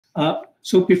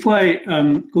So before I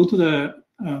go to the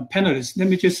panelists, let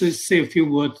me just say a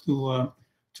few words for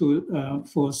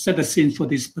set the scene for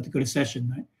this particular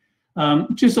session. Right?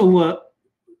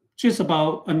 Just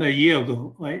about under a year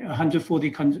ago, right,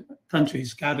 140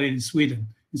 countries gathered in Sweden,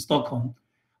 in Stockholm,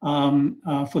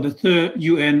 for the third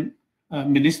UN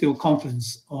Ministerial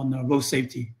Conference on Road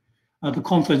Safety. The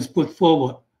conference put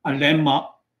forward a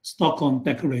landmark Stockholm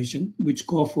Declaration, which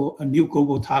called for a new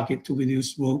global target to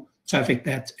reduce road traffic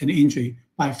death and injury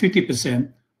by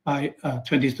 50% by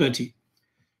 2030.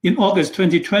 In August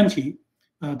 2020,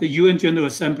 the UN General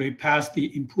Assembly passed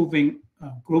the Improving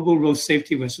Global Road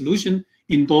Safety Resolution,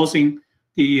 endorsing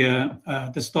the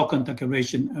Stockholm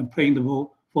Declaration and playing the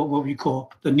role for what we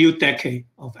call the new decade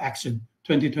of action,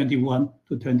 2021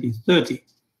 to 2030.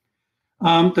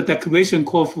 The declaration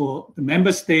called for the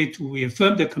member state to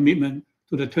reaffirm their commitment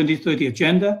to the 2030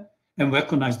 agenda and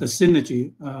recognize the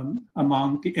synergy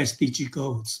among the SDG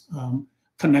goals,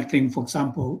 connecting, for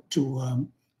example, to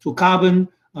carbon,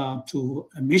 to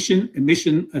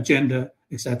emission agenda,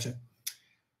 etc.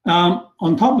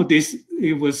 On top of this,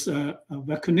 it was a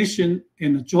recognition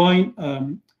and a joint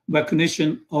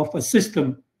recognition of a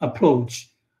system approach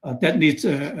that needs,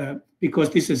 because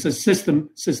this is a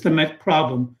systematic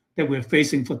problem that we're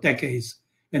facing for decades,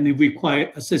 and it requires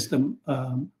a system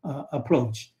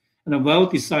approach. And a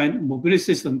well-designed mobility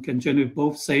system can generate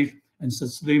both safe and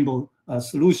sustainable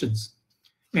solutions.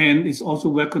 And it's also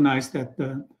recognized that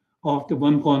of the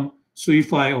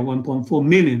 1.35 or 1.4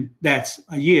 million deaths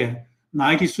a year,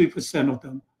 93% of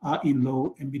them are in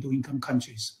low and middle income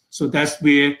countries. So that's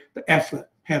where the effort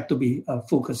have to be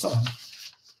focused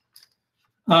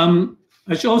on.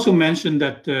 I should also mention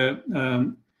that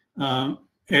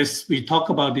as we talk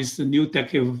about this new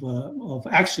decade of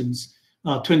actions,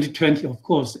 2020, of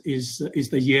course, is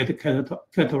the year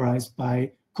characterized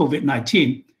by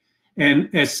COVID-19. And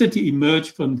as cities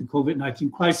emerge from the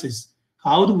COVID-19 crisis,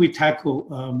 how do we tackle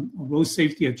a road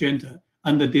safety agenda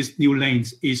under these new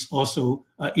lanes is also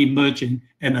emerging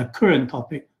and a current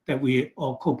topic that we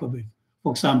all cope with.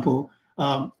 For example,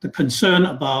 the concern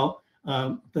about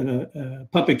the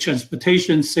public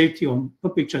transportation, safety on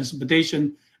public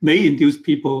transportation may induce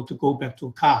people to go back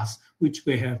to cars, which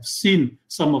we have seen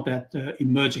some of that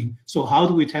emerging. So how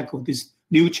do we tackle this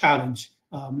new challenge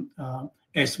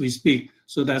as we speak?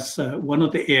 So that's one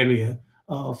of the areas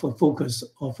for focus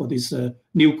for this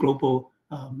new global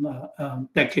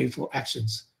decade for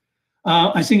actions.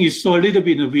 I think you saw a little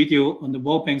bit in the video on the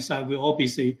World Bank side. We're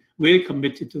obviously very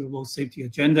committed to the road safety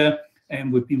agenda,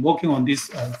 and we've been working on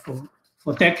this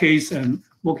for decades and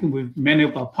working with many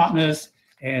of our partners.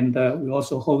 And we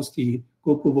also host the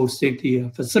global road safety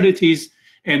facilities,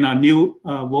 and our new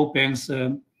World Bank's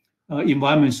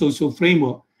environment social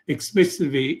framework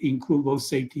explicitly include road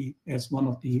safety as one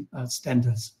of the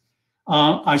standards.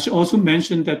 I should also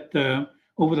mention that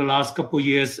over the last couple of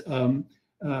years,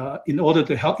 in order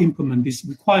to help implement this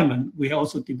requirement, we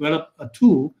also developed a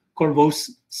tool called Road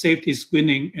Safety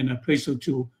Screening and Appraisal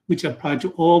Tool, which apply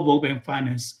to all World Bank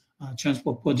finance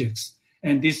transport projects.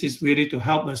 And this is really to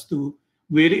help us to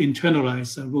really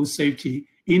internalize road safety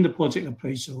in the project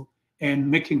appraisal and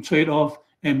making trade-off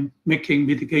and making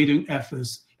mitigating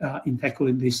efforts in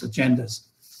tackling these agendas.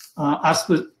 As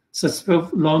the successful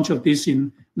launch of this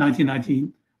in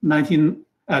 2019,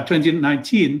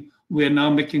 we are now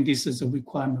making this as a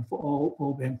requirement for all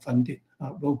World Bank funded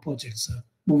road projects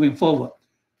moving forward.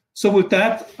 So with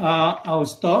that, I'll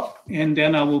stop, and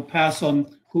then I will pass on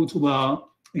to our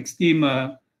esteemed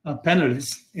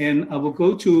panelists, and I will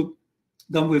go to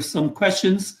them with some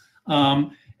questions,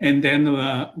 and then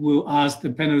we'll ask the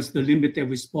panelists to limit their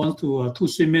response to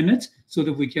 2-3 minutes so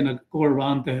that we can go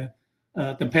around the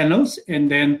panels,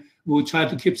 and then we'll try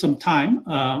to keep some time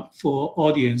for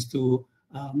audience to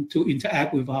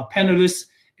interact with our panelists.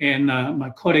 And my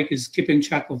colleague is keeping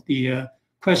track of the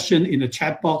question in the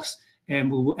chat box, and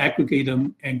we will aggregate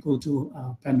them and go to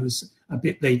our panelists a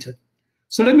bit later.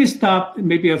 So let me start.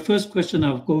 Maybe a first question.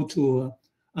 I'll go to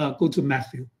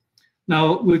Matthew.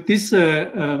 Now, with this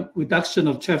reduction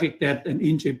of traffic death and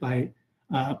injury by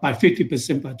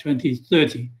 50% by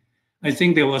 2030, I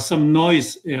think there was some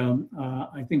noise.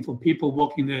 I think for people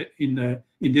working in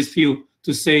this field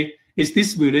to say, is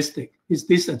this realistic? Is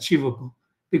this achievable?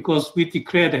 Because we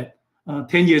declared that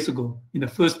 10 years ago in the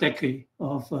first decade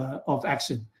of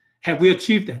action. Have we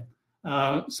achieved that?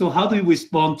 So how do you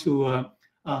respond to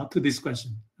this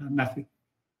question, Matthew?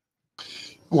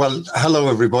 Well, hello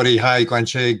everybody. Hi,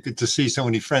 Guangzhe. Good to see so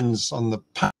many friends on the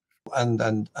panel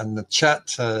and the chat.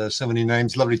 So many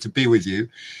names. Lovely to be with you.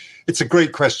 It's a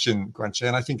great question, Guangzhe,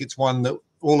 and I think it's one that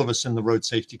all of us in the road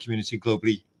safety community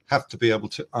globally have to be able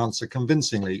to answer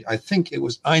convincingly. I think it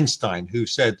was Einstein who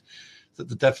said that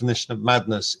the definition of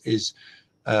madness is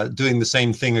doing the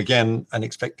same thing again and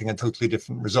expecting a totally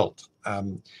different result.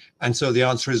 And so the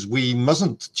answer is we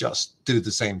mustn't just do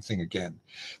the same thing again.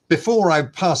 Before I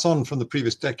pass on from the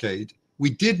previous decade, we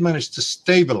did manage to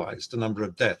stabilize the number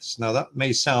of deaths. Now that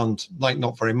may sound like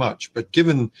not very much, but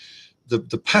given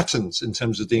the patterns in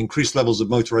terms of the increased levels of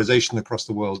motorization across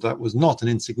the world, that was not an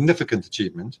insignificant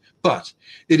achievement. But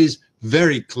it is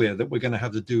very clear that we're going to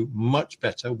have to do much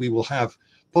better. We will have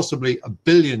possibly 1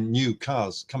 billion new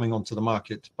cars coming onto the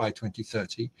market by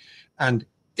 2030. And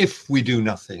if we do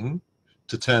nothing,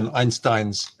 to turn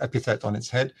Einstein's epithet on its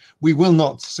head, we will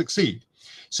not succeed.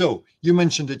 So you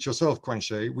mentioned it yourself,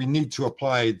 Guangzhe, we need to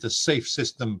apply the safe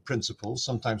system principles,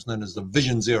 sometimes known as the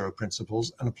Vision Zero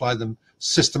principles, and apply them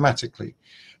systematically.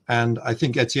 And I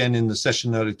think Etienne in the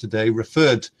session earlier today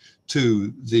referred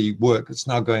to the work that's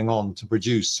now going on to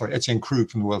produce, Etienne Croke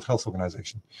from the World Health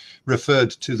Organization,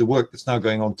 referred to the work that's now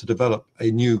going on to develop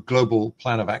a new global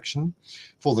plan of action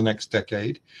for the next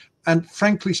decade. And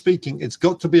frankly speaking, it's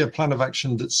got to be a plan of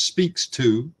action that speaks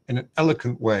to, in an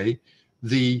eloquent way,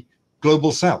 the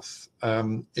Global South.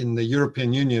 In the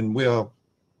European Union, we are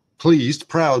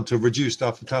proud to have reduced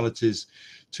our fatalities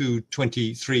to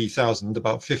 23,000,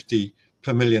 about 50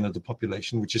 per million of the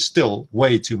population, which is still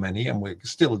way too many, and we're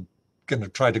still going to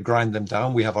try to grind them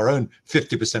down. We have our own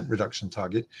 50% reduction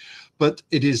target, but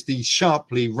it is the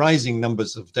sharply rising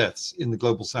numbers of deaths in the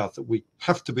Global South that we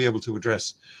have to be able to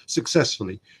address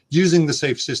successfully using the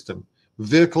safe system,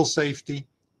 vehicle safety,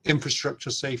 infrastructure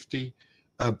safety,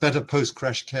 better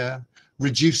post-crash care,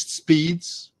 reduced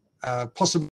speeds,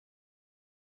 possibly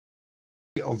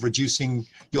of reducing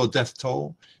your death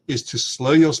toll is to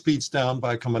slow your speeds down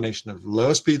by a combination of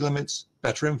lower speed limits,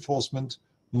 better enforcement,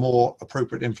 more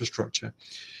appropriate infrastructure.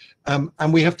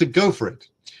 And we have to go for it.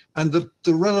 And the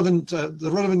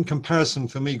relevant comparison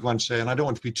for me, Guangzhe, and I don't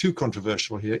want to be too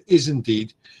controversial here, is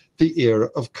indeed the era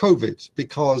of COVID,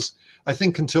 because I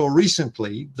think until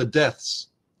recently, the deaths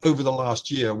over the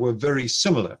last year were very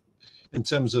similar in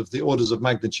terms of the orders of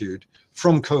magnitude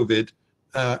from COVID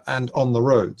and on the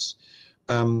roads.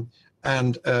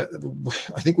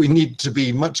 I think we need to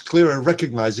be much clearer in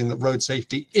recognizing that road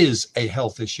safety is a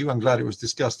health issue. I'm glad it was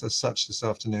discussed as such this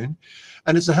afternoon.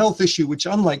 And it's a health issue which,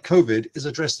 unlike COVID, is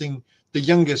addressing the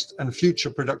youngest and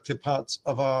future productive parts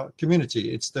of our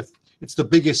community. It's the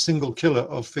biggest single killer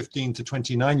of 15 to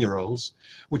 29-year-olds,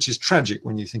 which is tragic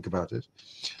when you think about it.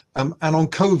 And on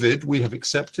COVID, we have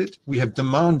accepted, we have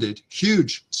demanded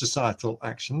huge societal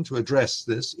action to address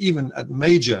this, even at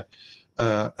major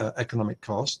economic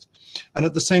cost. And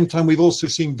at the same time, we've also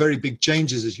seen very big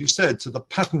changes, as you said, to the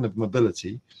pattern of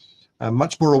mobility,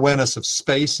 much more awareness of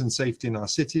space and safety in our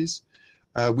cities.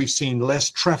 We've seen less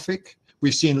traffic.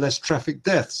 We've seen less traffic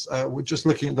deaths. We're just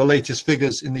looking at the latest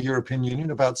figures in the European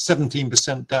Union, about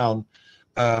 17% down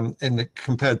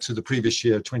compared to the previous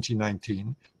year,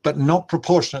 2019, but not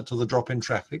proportionate to the drop in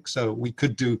traffic. So we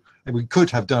could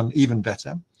have done even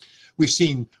better. We've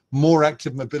seen more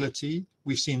active mobility.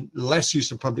 We've seen less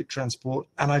use of public transport.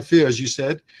 And I fear, as you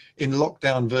said, in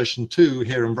lockdown version 2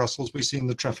 here in Brussels, we've seen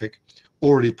the traffic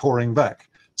already pouring back.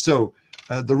 So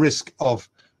the risk of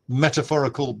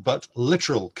metaphorical but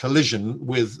literal collision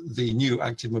with the new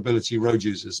active mobility road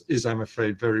users is, I'm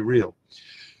afraid, very real.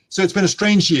 So it's been a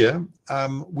strange year.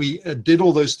 We did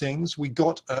all those things. We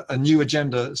got a new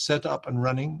agenda set up and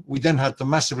running. We then had to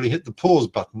massively hit the pause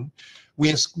button.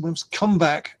 We must come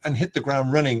back and hit the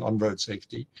ground running on road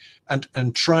safety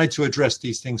and try to address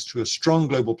these things through a strong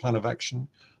global plan of action,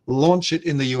 launch it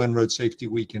in the UN Road Safety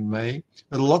Week in May.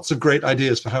 There are lots of great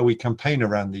ideas for how we campaign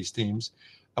around these themes,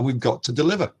 and we've got to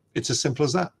deliver. It's as simple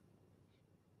as that.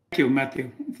 Thank you,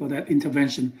 Matthew, for that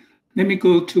intervention. Let me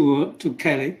go to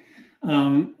Kelly.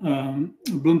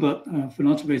 Bloomberg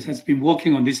Philanthropies has been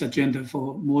working on this agenda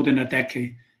for more than a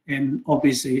decade and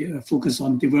obviously focus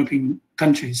on developing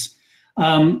countries.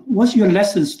 What's your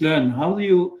lessons learned? How do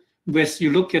you, as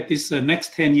you look at this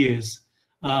next 10 years,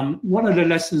 what are the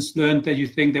lessons learned that you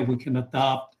think that we can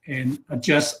adopt and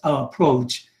adjust our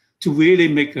approach to really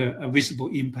make a visible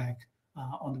impact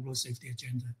on the road safety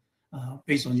agenda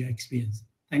based on your experience?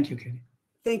 Thank you, Kelly.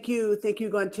 Thank you,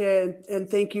 Guangzhe, and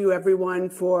thank you everyone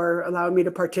for allowing me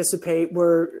to participate.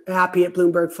 We're happy at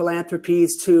Bloomberg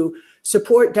Philanthropies to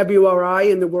support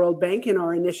WRI and the World Bank in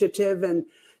our initiative, and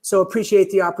so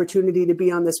appreciate the opportunity to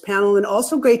be on this panel, and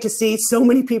also great to see so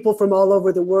many people from all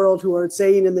over the world who are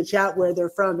saying in the chat where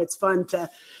they're from. It's fun to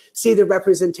see the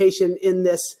representation in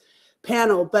this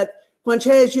panel. But Guangzhe,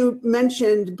 as you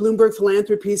mentioned, Bloomberg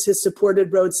Philanthropies has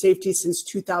supported road safety since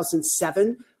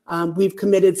 2007. We've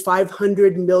committed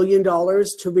 $500 million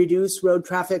to reduce road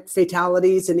traffic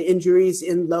fatalities and injuries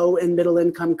in low and middle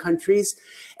income countries.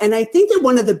 And I think that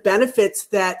one of the benefits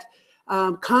that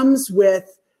comes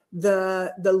with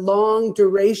the long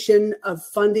duration of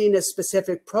funding a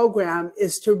specific program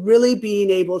is to really being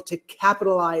able to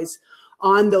capitalize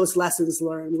on those lessons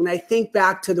learned. When I think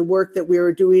back to the work that we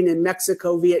were doing in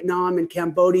Mexico, Vietnam, and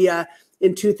Cambodia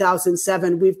in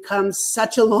 2007, we've come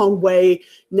such a long way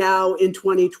now in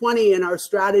 2020 in our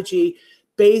strategy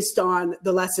based on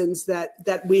the lessons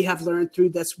that we have learned through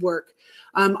this work.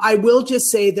 I will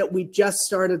just say that we just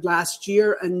started last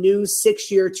year a new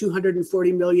 6-year,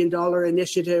 $240 million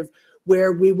initiative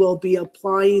where we will be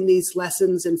applying these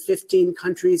lessons in 15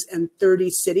 countries and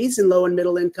 30 cities in low and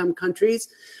middle income countries,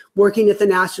 working at the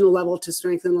national level to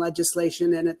strengthen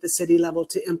legislation and at the city level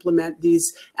to implement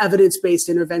these evidence-based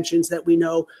interventions that we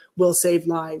know will save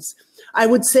lives. I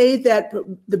would say that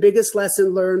the biggest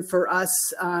lesson learned for us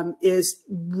is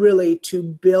really to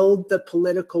build the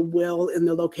political will in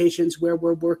the locations where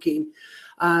we're working.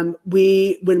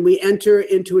 When we enter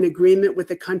into an agreement with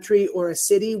a country or a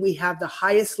city, we have the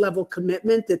highest level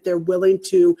commitment that they're willing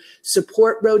to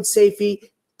support road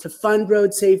safety, to fund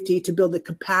road safety, to build the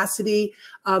capacity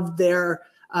of their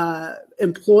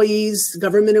employees,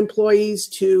 government employees,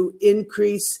 to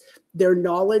increase their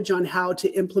knowledge on how to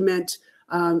implement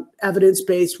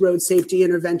evidence-based road safety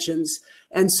interventions.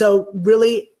 And so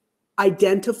really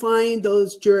identifying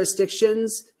those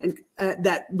jurisdictions and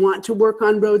that want to work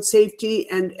on road safety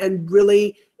and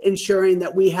really ensuring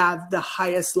that we have the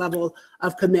highest level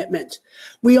of commitment.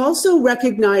 We also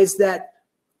recognize that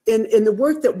in the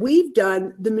work that we've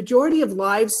done, the majority of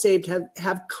lives saved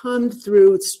have come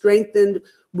through strengthened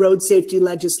road safety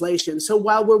legislation. So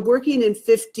while we're working in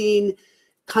 15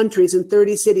 countries and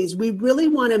 30 cities, we really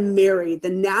want to marry the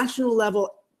national level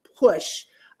push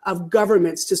of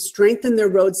governments to strengthen their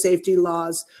road safety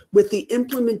laws with the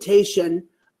implementation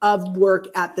of work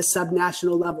at the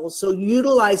subnational level. So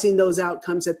utilizing those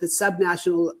outcomes at the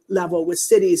subnational level with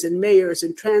cities and mayors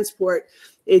and transport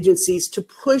agencies to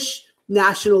push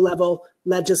national level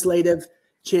legislative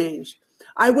change.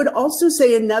 I would also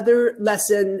say another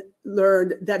lesson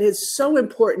learned that is so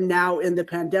important now in the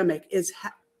pandemic is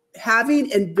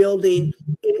having and building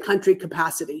in-country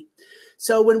capacity.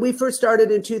 So when we first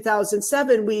started in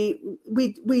 2007, we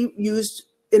used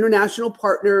international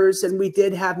partners, and we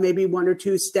did have maybe 1 or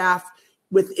 2 staff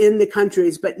within the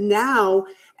countries. But now,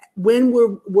 when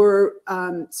we're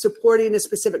supporting a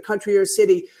specific country or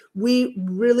city, we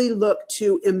really look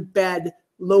to embed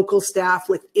local staff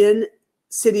within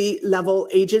city level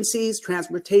agencies,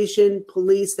 transportation,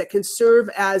 police, that can serve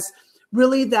as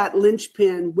really that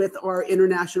linchpin with our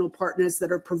international partners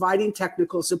that are providing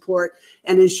technical support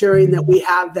and ensuring that we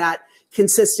have that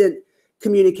consistent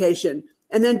communication.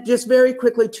 And then just very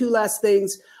quickly, 2 last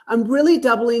things. I'm really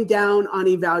doubling down on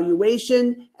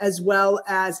evaluation as well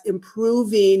as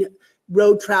improving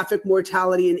road traffic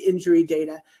mortality and injury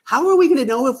data. How are we going to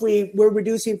know if we're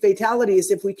reducing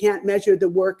fatalities if we can't measure the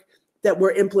work that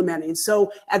we're implementing?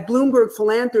 So at Bloomberg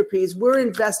Philanthropies, we're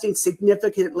investing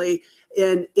significantly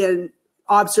in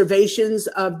observations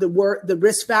of the work, the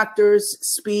risk factors,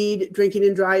 speed, drinking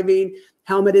and driving,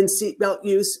 helmet and seatbelt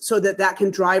use, so that can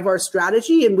drive our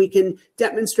strategy, and we can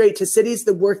demonstrate to cities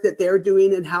the work that they're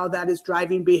doing and how that is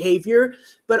driving behavior,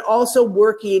 but also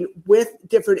working with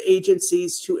different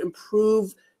agencies to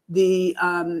improve the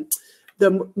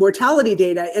mortality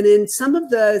data. And in some of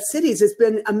the cities, it's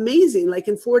been amazing. Like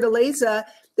in Fortaleza,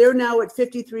 they're now at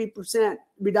 53%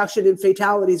 reduction in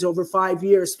fatalities over 5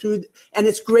 years and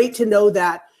it's great to know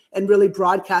that and really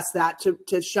broadcast that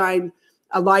to shine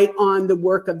a light on the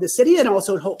work of the city, and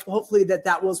also hopefully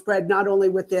that will spread not only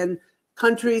within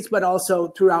countries, but also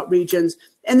throughout regions.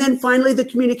 And then finally, the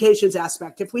communications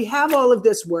aspect. If we have all of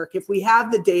this work, if we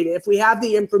have the data, if we have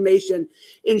the information,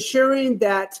 ensuring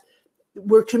that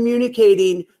we're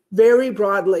communicating very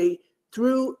broadly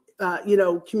through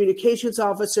communications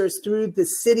officers, through the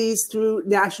cities, through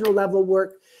national level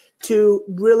work, to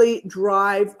really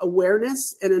drive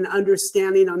awareness and an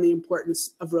understanding on the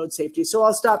importance of road safety. So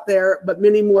I'll stop there, but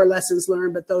many more lessons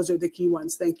learned, but those are the key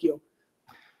ones. Thank you.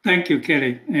 Thank you,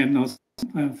 Kelly, and also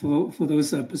for those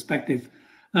perspectives.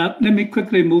 Let me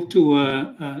quickly move to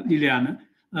Lilyana.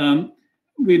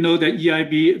 We know that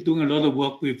EIB is doing a lot of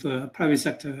work with private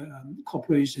sector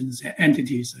corporations and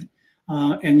entities,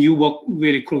 and you work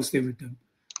really closely with them.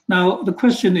 Now, the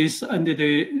question is, under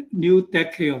the new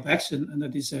decade of action, under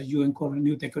this UN called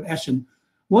New Decade Action,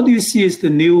 what do you see as the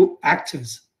new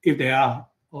actors, if they are,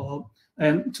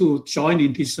 and to join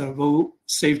in this road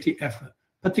safety effort,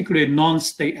 particularly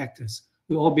non-state actors?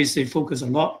 We obviously focus a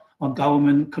lot on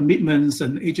government commitments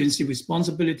and agency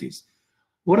responsibilities.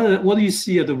 What do you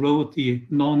see as the role of the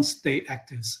non-state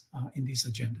actors in this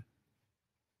agenda?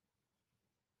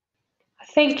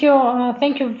 Thank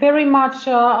you very much,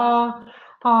 Chen.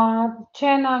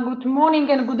 Good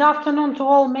morning and good afternoon to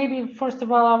all. Maybe first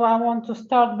of all, I want to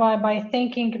start by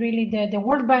thanking really the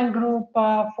World Bank Group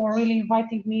for really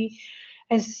inviting me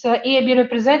as EIB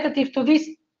representative to this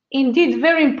indeed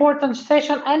very important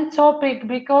session and topic,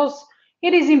 because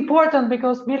it is important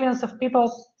because millions of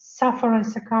people suffer and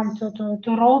succumb to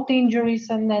road injuries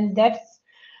and deaths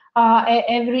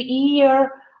every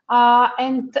year.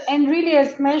 And really,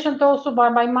 as mentioned also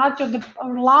by Matthew, the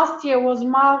last year was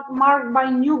marked by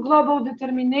new global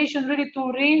determination really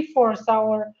to reinforce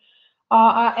our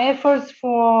efforts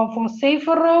for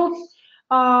safer roads.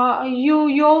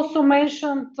 You also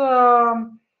mentioned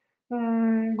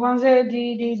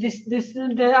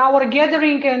Guangzhe, our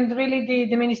gathering and really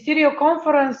the ministerial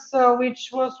conference, which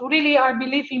was really, I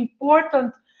believe,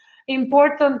 important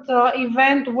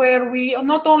event where we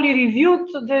not only reviewed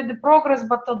the progress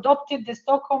but adopted the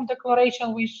Stockholm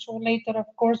Declaration, which later,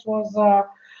 of course, was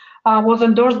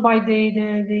endorsed by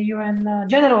the UN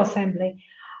General Assembly.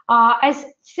 As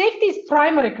safety is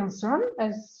primary concern,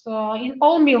 as in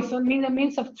all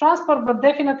means of transport, but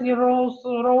definitely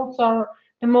roads are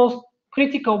the most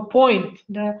critical point.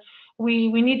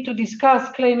 We need to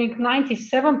discuss, claiming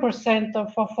 97%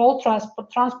 of all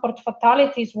transport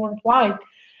fatalities worldwide.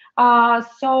 What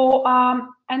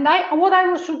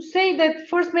I should say that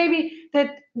first, maybe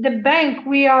that the bank,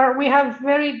 we have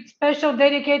very special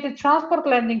dedicated transport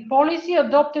lending policy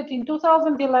adopted in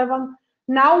 2011.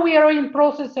 Now we are in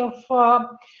process of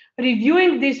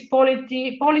reviewing this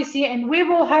policy, and we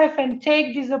will have and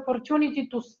take this opportunity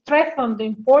to strengthen the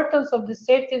importance of the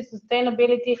safety and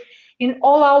sustainability in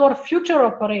all our future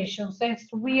operations, as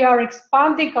we are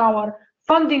expanding our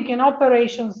funding and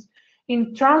operations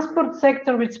in transport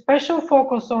sector with special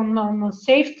focus on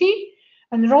safety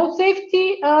and road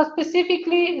safety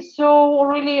specifically. So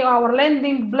really our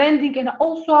lending, blending, and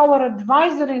also our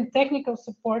advisory and technical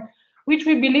support, which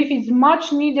we believe is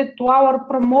much needed to our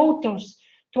promoters,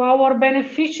 to our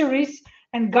beneficiaries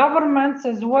and governments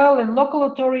as well, and local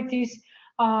authorities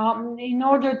in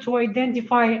order to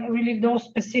identify really those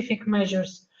specific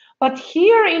measures. But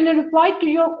here, in reply to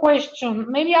your question,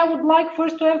 maybe I would like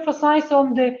first to emphasize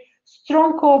on the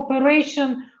strong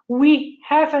cooperation we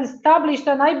have established,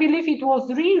 and I believe it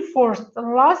was reinforced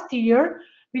last year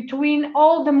between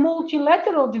all the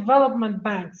multilateral development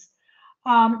banks,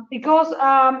 because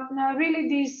really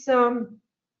this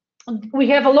we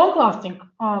have a long-lasting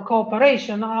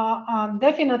cooperation,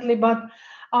 definitely, but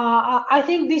I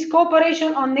think this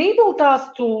cooperation enabled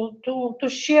us to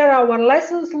share our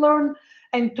lessons learned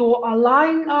and to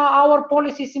align our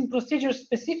policies and procedures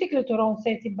specifically to road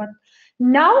safety. But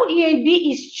now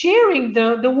EIB is chairing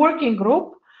the working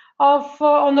group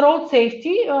on road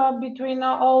safety between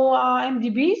all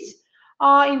MDBs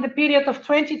in the period of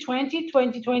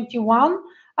 2020-2021.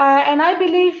 And I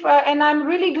believe, and I'm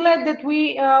really glad that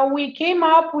we came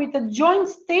up with a joint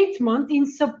statement in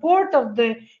support of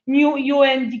the new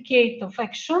UN Decade of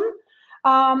Action.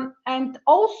 And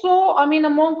also, I mean,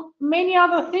 among many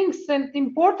other things and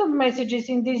important messages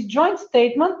in this joint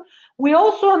statement, we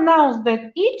also announced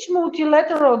that each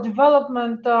multilateral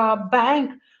development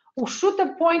bank should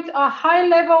appoint a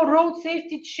high-level road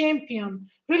safety champion,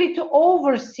 really to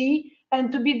oversee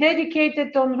and to be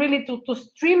dedicated on really to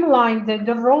streamline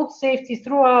the road safety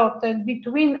throughout and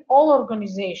between all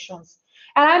organizations.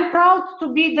 And I'm proud to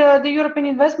be the European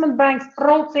Investment Bank's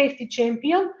road safety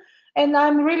champion, and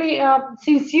I'm really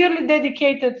sincerely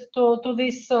dedicated to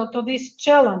this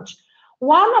challenge.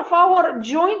 One of our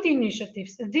joint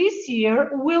initiatives this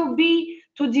year will be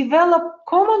to develop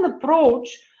common approach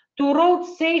to road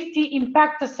safety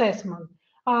impact assessment,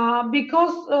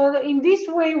 because in this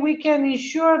way we can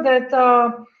ensure that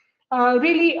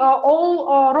really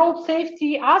all road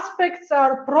safety aspects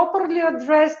are properly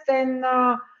addressed and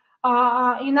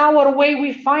in our way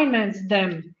we finance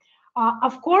them.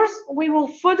 Of course, we will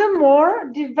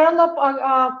furthermore develop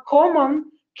a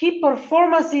common key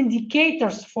performance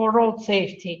indicators for road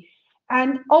safety.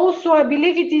 And also, I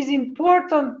believe it is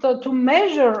important to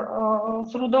measure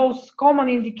through those common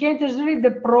indicators really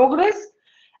the progress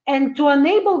and to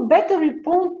enable better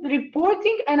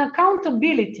reporting and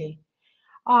accountability.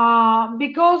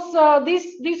 Because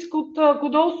this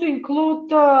could also include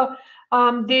the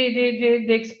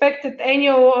expected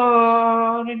annual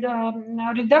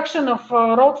reduction of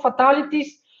road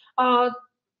fatalities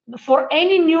for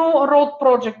any new road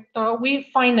project we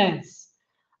finance.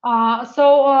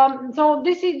 So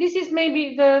this is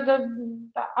maybe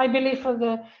I believe,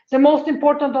 the most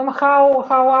important on how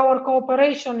our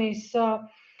cooperation is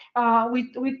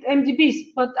with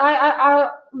MDBs. But I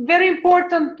very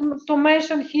important to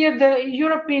mention here the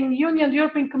European Union,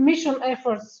 European Commission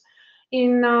efforts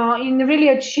in really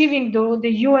achieving the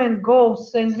UN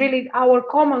goals, and really our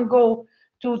common goal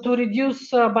to reduce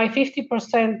by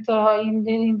 50%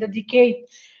 in the decade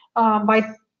by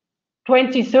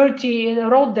 2030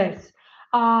 road deaths.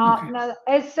 Okay.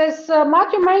 As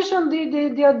Matthew mentioned,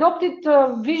 the adopted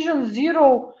Vision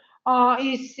Zero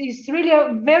is really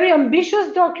a very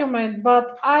ambitious document,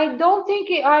 but I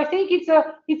think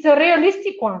it's a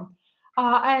realistic one,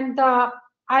 and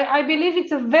I believe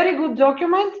it's a very good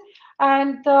document.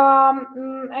 And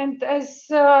as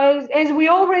we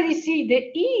already see,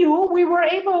 the EU, we were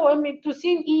able, to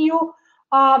see in EU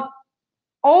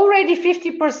already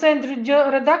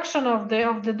 50% reduction of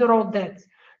the road deaths.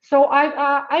 So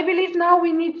I believe now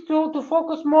we need to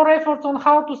focus more efforts on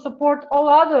how to support all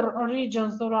other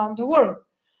regions around the world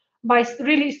by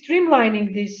really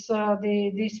streamlining this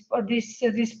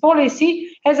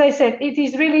policy. As I said, it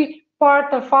is really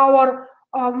part of our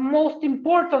most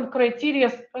important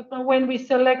criteria when we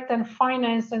select and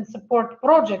finance and support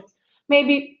projects.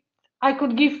 Maybe I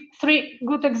could give 3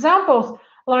 good examples,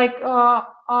 like a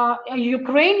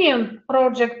Ukrainian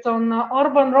project on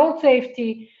urban road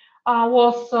safety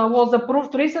was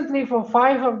approved recently for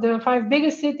 5 of the 5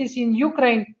 biggest cities in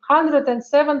Ukraine,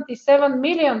 177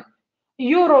 million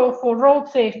euro for road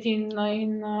safety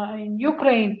in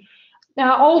Ukraine.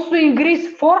 Also in Greece,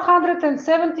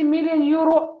 470 million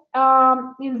euro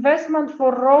investment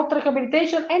for road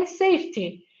rehabilitation and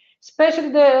safety.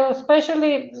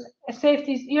 Especially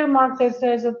safety is earmarked as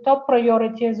a top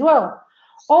priority as well.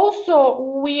 Also,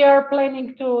 we are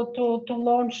planning to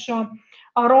launch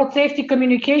a road safety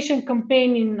communication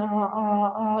campaign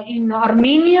in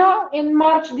Armenia in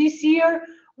March this year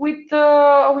with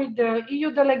the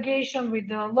EU delegation, with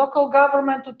the local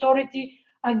government authority,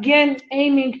 again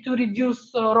aiming to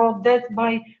reduce road death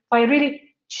by really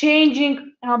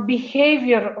changing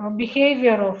behavior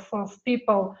of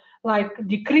people, like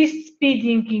decreased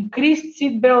speeding, increased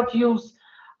seatbelt use,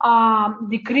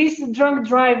 decreased drunk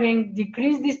driving,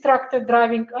 decreased distracted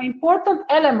driving, important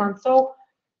elements. So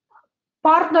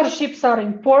partnerships are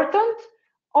important.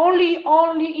 Only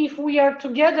if we are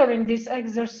together in this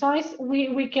exercise,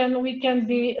 we can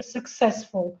be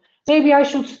successful. Maybe I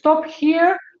should stop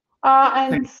here,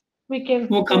 and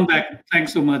we'll come back.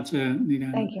 Thanks so much,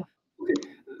 Lilyana. Thank you. Okay.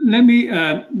 Let me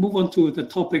move on to the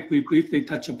topic we briefly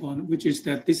touched upon, which is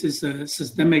that this is a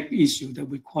systemic issue that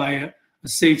requires a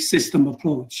safe system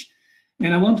approach.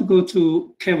 And I want to go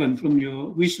to Kevin from your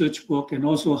research work, and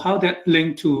also how that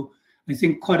linked to, I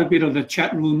think, quite a bit of the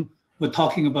chat room were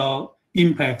talking about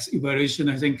impacts evaluation.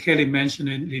 I think Kelly mentioned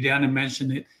it, Lilyana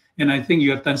mentioned it, and I think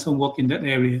you have done some work in that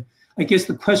area. I guess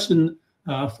the question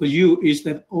for you is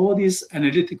that all this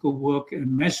analytical work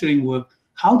and measuring work,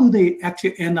 how do they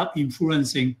actually end up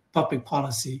influencing public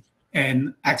policy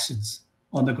and actions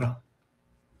on the ground?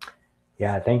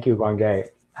 Yeah, thank you, Guangzhe.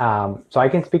 So I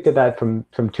can speak to that from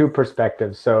 2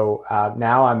 perspectives. So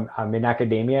now I'm in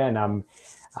academia, and I'm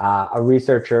a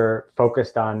researcher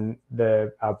focused on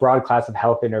the broad class of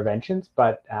health interventions,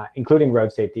 but including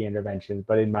road safety interventions.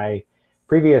 But in my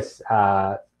previous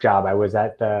job, I was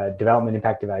at the Development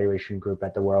Impact Evaluation Group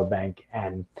at the World Bank,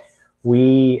 and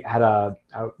we had a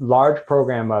large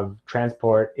program of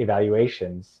transport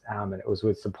evaluations, and it was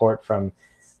with support from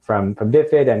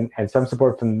DFID and some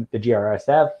support from the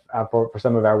GRSF for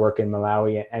some of our work in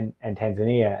Malawi and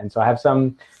Tanzania. And so I have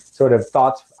some sort of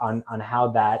thoughts on how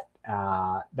that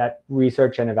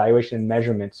research and evaluation and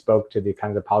measurement spoke to the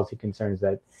kinds of policy concerns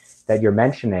that you're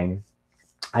mentioning.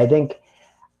 I think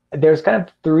there's kind of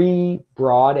 3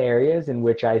 broad areas in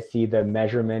which I see the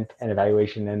measurement and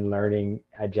evaluation and learning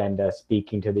agenda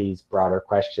speaking to these broader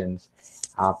questions.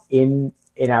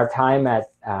 In our time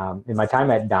in my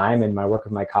time at DIME and my work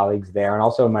with my colleagues there, and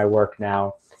also my work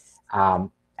now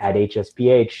at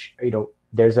HSPH,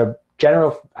 there's a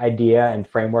general idea and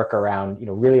framework around,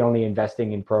 really only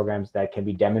investing in programs that can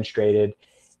be demonstrated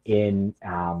in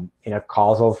a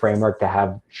causal framework to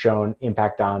have shown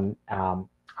impact on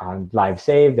lives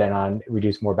saved and on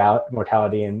reduced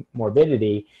mortality and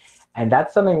morbidity. And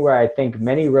that's something where I think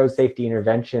many road safety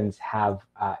interventions have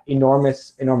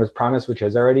enormous promise, which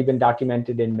has already been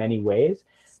documented in many ways,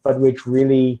 but which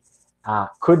really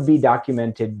could be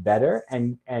documented better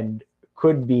and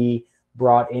could be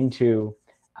brought into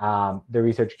the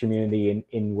research community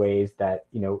in ways that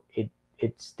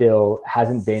it still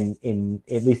hasn't been,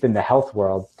 at least in the health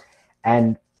world.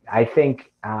 And I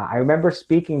think I remember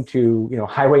speaking to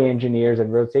highway engineers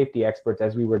and road safety experts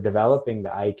as we were developing the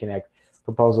iConnect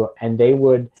proposal, and they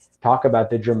would talk about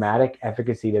the dramatic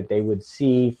efficacy that they would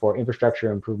see for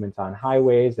infrastructure improvements on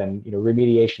highways and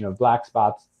remediation of black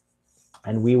spots.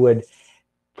 And we would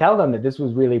tell them that this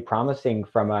was really promising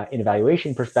from an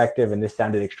evaluation perspective, and this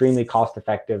sounded extremely cost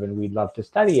effective, and we'd love to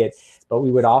study it. But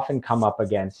we would often come up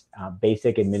against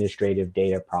basic administrative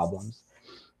data problems.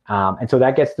 And so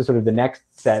that gets to sort of the next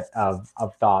set of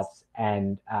thoughts.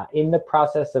 And in the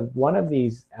process of one of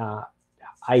these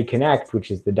iConnect,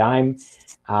 which is the DIME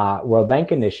World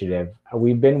Bank initiative,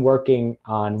 we've been working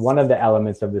on one of the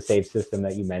elements of the SAFE system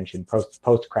that you mentioned,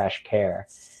 post-crash care.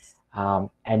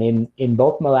 And in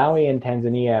both Malawi and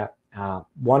Tanzania,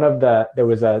 there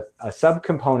was a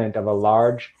subcomponent of a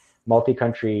large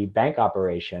multi-country bank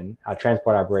operation, a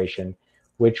transport operation,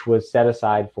 which was set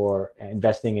aside for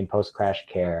investing in post-crash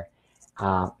care.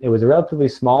 It was a relatively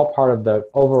small part of the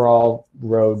overall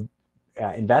road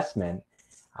investment,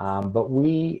 but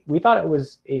we thought it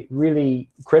was really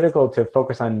critical to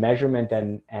focus on measurement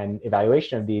and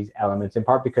evaluation of these elements, in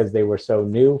part because they were so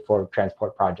new for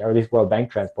transport projects, or at least World Bank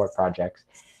transport projects.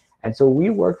 And so we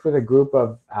worked with a group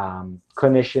of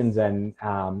clinicians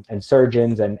and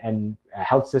surgeons and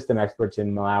health system experts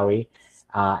in Malawi,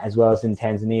 as well as in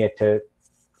Tanzania, to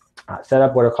set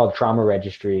up what are called trauma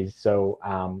registries. So,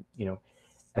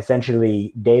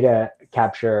 essentially data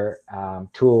capture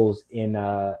tools in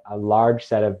a large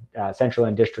set of central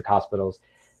and district hospitals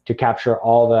to capture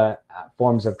all the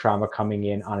forms of trauma coming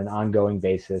in on an ongoing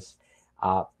basis,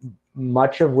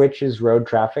 much of which is road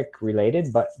traffic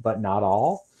related, but not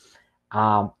all.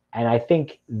 And I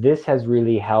think this has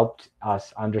really helped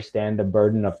us understand the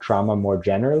burden of trauma more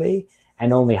generally,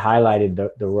 and only highlighted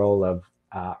the role of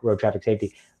road traffic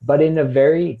safety, but in a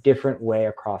very different way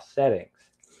across settings.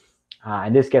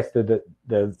 And this gets to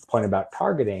the point about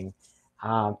targeting.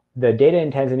 The data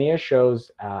in Tanzania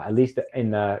shows, at least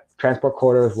in the transport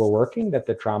corridors we're working, that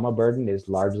the trauma burden is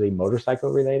largely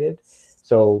motorcycle related.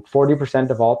 So 40%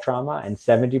 of all trauma and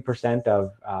 70%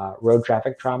 of road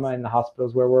traffic trauma in the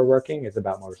hospitals where we're working is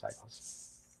about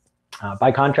motorcycles.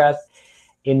 By contrast,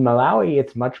 in Malawi,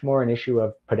 it's much more an issue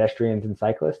of pedestrians and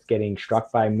cyclists getting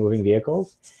struck by moving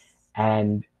vehicles.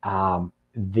 And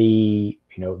the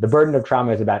burden of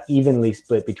trauma is about evenly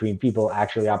split between people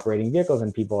actually operating vehicles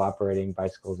and people operating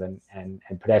bicycles and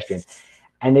pedestrians.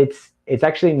 And it's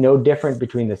actually no different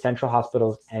between the central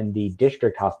hospitals and the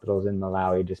district hospitals in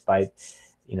Malawi, despite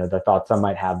the thought some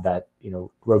might have that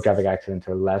road traffic accidents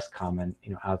are less common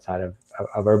outside of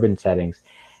urban settings.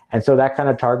 And so that kind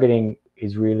of targeting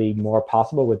is really more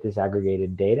possible with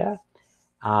disaggregated data.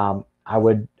 I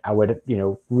would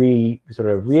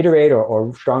reiterate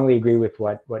or strongly agree with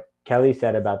what Kelly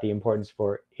said about the importance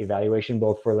for evaluation,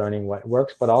 both for learning what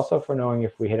works, but also for knowing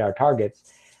if we hit our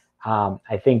targets.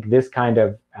 I think this kind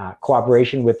of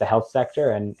cooperation with the health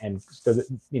sector and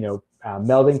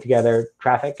melding together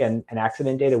traffic and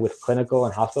accident data with clinical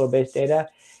and hospital-based data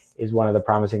is one of the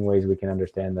promising ways we can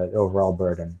understand the overall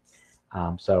burden.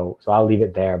 So I'll leave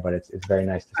it there, but it's very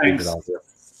nice to speak with all of you.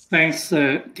 Thanks,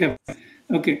 Kevin.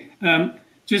 Okay,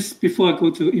 just before I go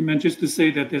to Iman, just to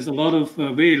say that there's a lot of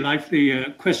very lively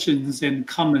questions and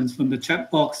comments from the chat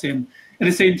box, and at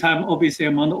the same time, obviously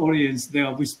among the audience, there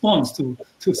are response to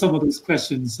some of those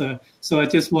questions. So I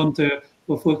just want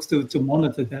for folks to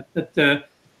monitor that. But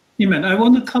Iman, I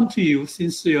want to come to you,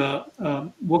 since you're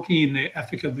working in the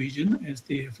Africa region as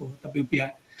for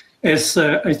WBI. As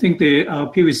I think our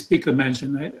previous speaker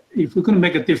mentioned, right? If we're going to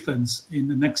make a difference in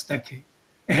the next decade,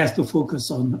 it has to focus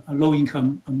on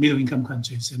low-income and middle-income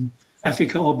countries. And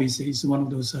Africa, obviously, is one of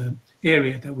those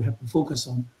areas that we have to focus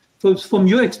on. So from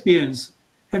your experience,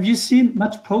 have you seen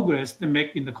much progress they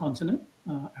make in the continent,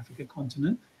 Africa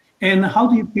continent? And how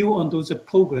do you build on those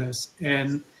progress?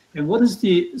 And what is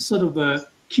the sort of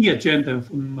key agenda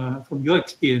from your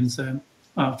experience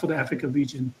for the Africa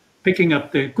region, picking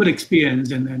up the good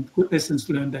experience and good lessons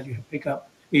learned that you have picked up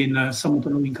in some of the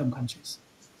low-income countries?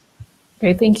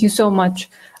 Okay, thank you so much.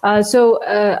 I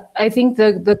think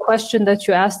the question that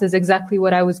you asked is exactly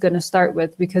what I was going to start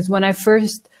with, because when I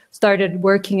first started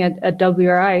working at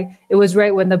WRI, it was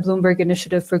right when the Bloomberg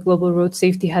Initiative for Global Road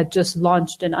Safety had just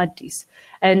launched in Addis.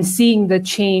 And seeing the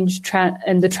change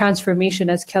and the transformation,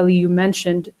 as Kelly, you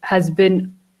mentioned, has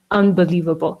been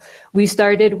unbelievable. We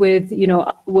started with,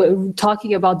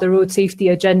 talking about the road safety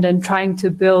agenda and trying to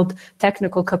build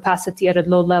technical capacity at a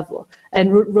low level.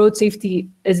 And road safety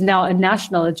is now a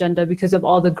national agenda because of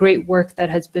all the great work that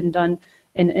has been done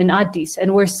in Addis.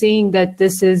 And we're seeing that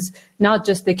this is not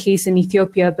just the case in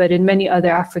Ethiopia, but in many other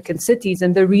African cities.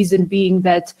 And the reason being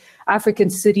that African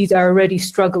cities are already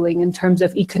struggling in terms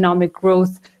of economic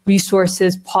growth,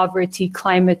 resources, poverty,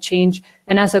 climate change.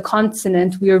 And as a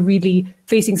continent, we are really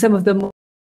facing some of the most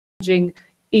challenging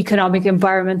economic,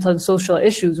 environmental, and social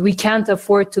issues. We can't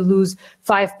afford to lose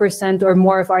 5% or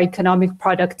more of our economic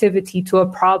productivity to a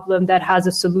problem that has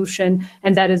a solution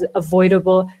and that is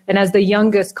avoidable. And as the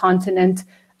youngest continent,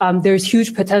 there's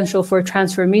huge potential for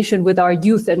transformation with our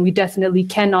youth, and we definitely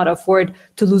cannot afford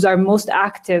to lose our most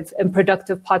active and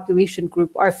productive population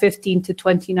group, our 15 to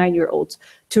 29-year-olds,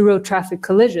 to road traffic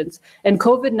collisions. And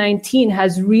COVID-19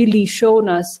 has really shown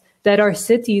us that our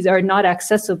cities are not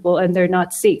accessible and they're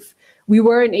not safe. We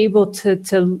weren't able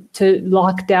to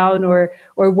lock down or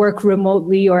work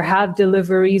remotely or have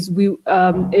deliveries.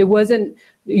 It wasn't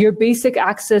your basic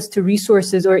access to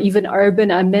resources or even urban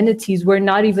amenities were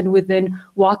not even within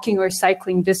walking or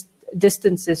cycling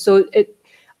distances. So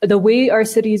the way our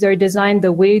cities are designed,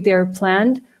 the way they're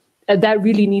planned, that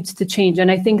really needs to change. And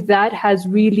I think that has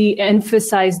really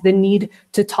emphasized the need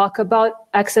to talk about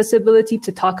accessibility,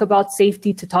 to talk about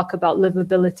safety, to talk about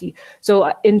livability.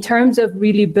 So in terms of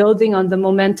really building on the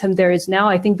momentum there is now,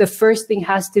 I think the first thing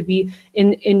has to be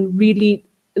in really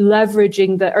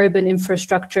leveraging the urban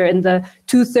infrastructure, and the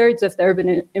 2/3 of the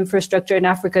urban infrastructure in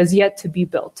Africa is yet to be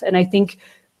built. And I think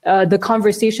the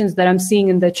conversations that I'm seeing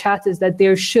in the chat is that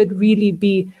there should really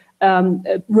be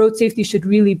road safety should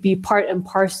really be part and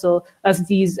parcel of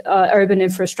these urban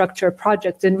infrastructure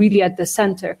projects and really at the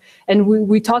center. And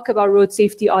we talk about road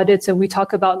safety audits, and we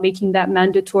talk about making that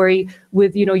mandatory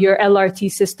with, you know, your LRT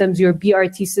systems, your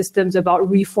BRT systems, about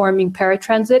reforming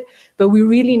paratransit, but we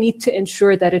really need to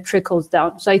ensure that it trickles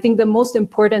down. So I think the most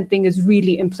important thing is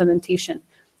really implementation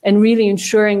and really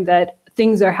ensuring that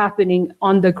things are happening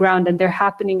on the ground and they're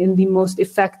happening in the most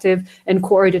effective and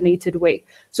coordinated way.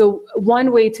 So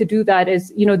one way to do that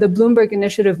is, you know, the Bloomberg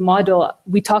initiative model,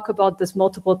 we talk about this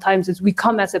multiple times, is we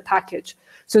come as a package.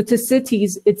 So to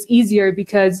cities, it's easier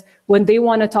because when they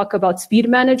want to talk about speed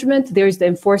management, there's the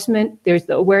enforcement, there's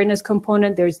the awareness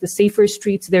component, there's the safer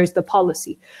streets, there's the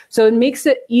policy. So it makes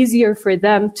it easier for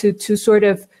them to sort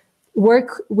of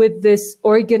work with this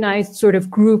organized sort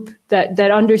of group that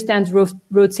understands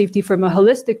road safety from a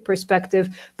holistic perspective,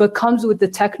 but comes with the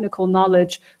technical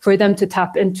knowledge for them to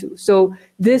tap into. So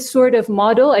this sort of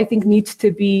model, I think, needs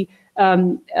to be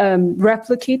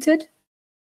replicated,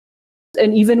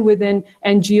 and even within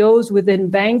NGOs, within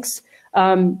banks,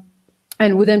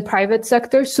 and within private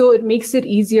sector. So it makes it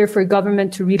easier for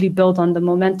government to really build on the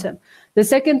momentum. The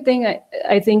second thing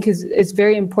I think is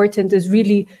very important is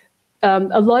really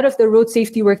a lot of the road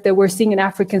safety work that we're seeing in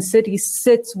African cities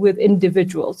sits with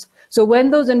individuals. So when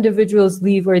those individuals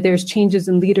leave or there's changes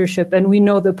in leadership, and we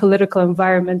know the political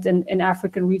environment in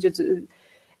African regions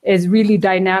is really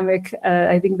dynamic,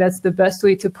 I think that's the best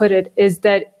way to put it, is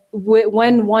that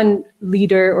when one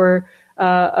leader or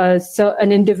so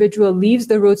an individual leaves,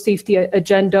 the road safety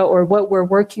agenda or what we're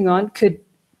working on could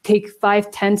take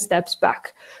 5-10 steps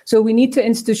back. So we need to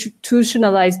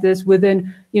institutionalize this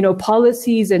within, you know,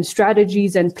 policies and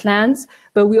strategies and plans,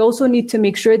 but we also need to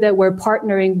make sure that we're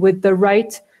partnering with the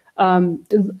right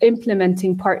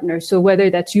implementing partners. So whether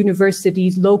that's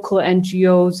universities, local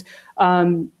NGOs,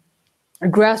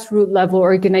 grassroots level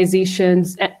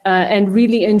organizations, and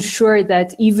really ensure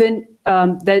that even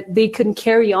that they can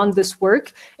carry on this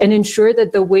work and ensure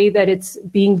that the way that it's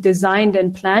being designed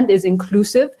and planned is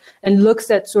inclusive and looks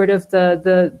at sort of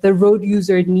the road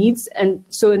user needs. And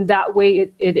so in that way,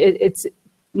 it's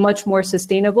much more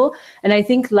sustainable. And I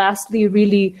think lastly,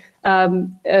 really,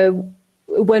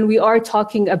 when we are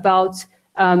talking about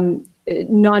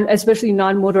especially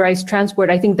non-motorized transport,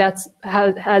 I think that's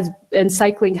and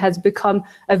cycling has become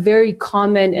a very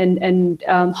common and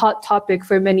hot topic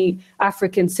for many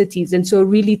African cities. And so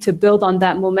really to build on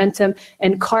that momentum,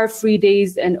 and car-free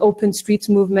days and open streets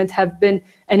movement have been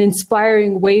an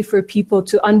inspiring way for people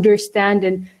to understand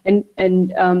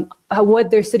and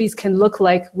what their cities can look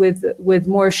like with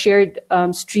more shared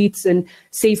streets and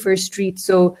safer streets.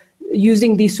 So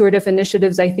using these sort of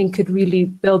initiatives, I think, could really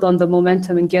build on the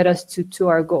momentum and get us to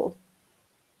our goal.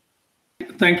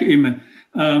 Thank you, Iman.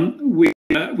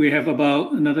 We have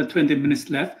about another 20 minutes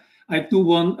left. I do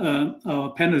want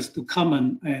our panelists to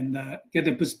comment and get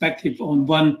a perspective on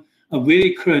one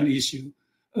very current issue,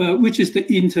 which is the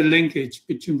interlinkage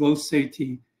between road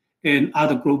safety and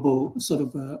other global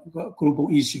global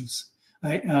issues.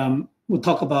 Right? We'll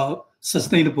talk about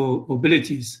sustainable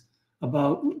mobilities,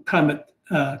 about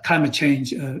climate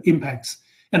change impacts,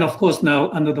 and of course now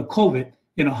under the COVID,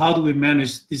 how do we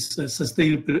manage this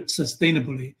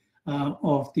sustainably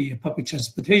of the public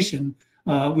transportation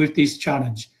with this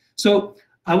challenge. So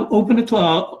I will open it to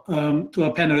our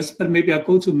panelists, but maybe I'll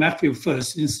go to Matthew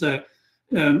first, since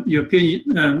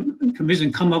European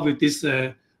Commission come up with this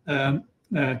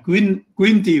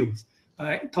Green Deal,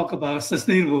 talk about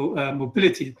sustainable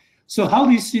mobility. So how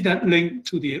do you see that linked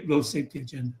to the road safety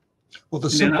agenda? Well, the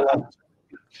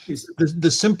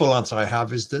simple answer I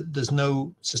have is that there's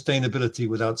no sustainability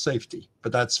without safety,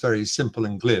 but that's very simple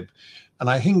and glib. And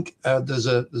I think there's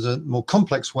a more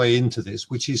complex way into this,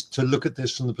 which is to look at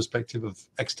this from the perspective of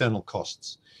external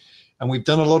costs. And we've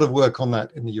done a lot of work on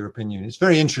that in the European Union. It's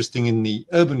very interesting in the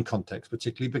urban context,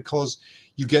 particularly because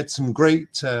you get some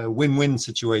great win-win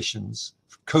situations,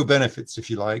 co-benefits, if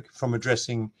you like, from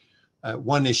addressing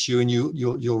one issue, and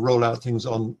you'll roll out things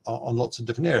on lots of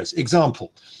different areas.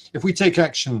 Example, if we take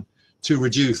action to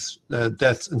reduce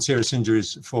deaths and serious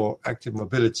injuries for active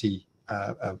mobility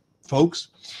folks,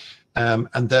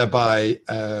 and thereby,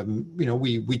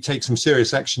 we take some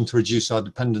serious action to reduce our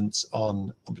dependence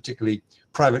on particularly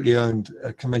privately owned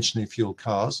conventionally fueled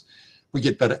cars. We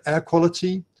get better air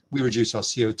quality, we reduce our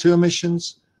CO2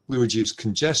 emissions, we reduce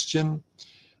congestion,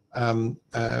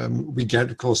 we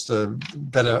get, of course,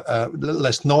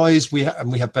 less noise, and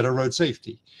we have better road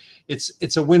safety.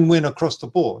 It's a win-win across the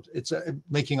board. It's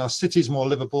making our cities more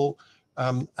livable,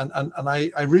 and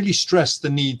I really stress the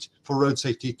need for road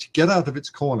safety to get out of its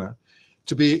corner,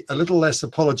 to be a little less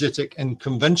apologetic and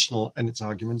conventional in its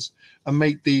arguments, and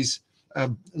make these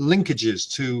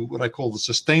linkages to what I call the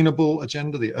sustainable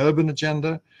agenda, the urban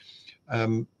agenda,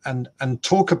 and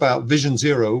talk about Vision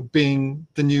Zero being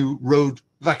the new road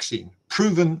vaccine,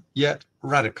 proven yet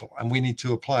radical, and we need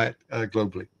to apply it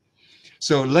globally.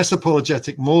 So less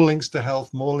apologetic, more links to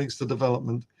health, more links to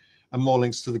development, and more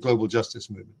links to the global justice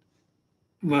movement.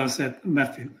 Well said,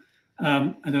 Matthew.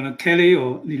 I don't know, Kelly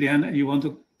or Lilyana, you want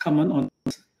to comment on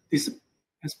this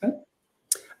aspect?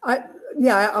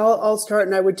 I'll start,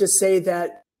 and I would just say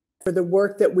that for the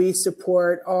work that we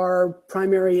support, our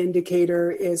primary indicator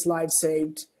is lives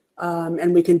saved.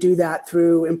 And we can do that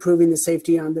through improving the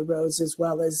safety on the roads as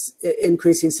well as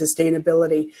increasing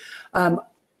sustainability.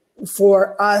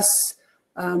 For us,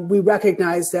 we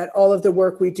recognize that all of the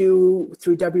work we do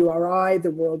through WRI,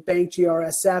 the World Bank,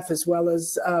 GRSF, as well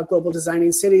as Global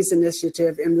Designing Cities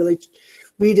Initiative, and really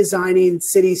redesigning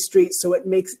city streets so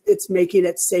it's making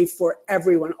it safe for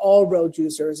everyone, all road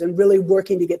users, and really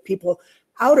working to get people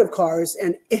out of cars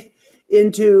and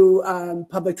into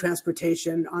public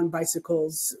transportation on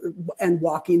bicycles and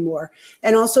walking more.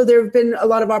 And also there have been a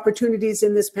lot of opportunities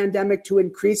in this pandemic to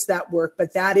increase that work,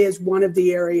 but that is one of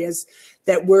the areas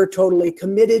that we're totally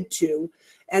committed to.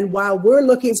 And while we're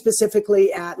looking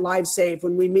specifically at lives saved,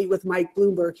 when we meet with Mike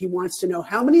Bloomberg, he wants to know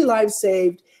how many lives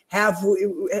have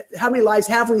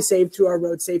we saved through our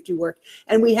road safety work?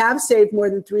 And we have saved more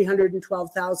than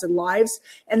 312,000 lives.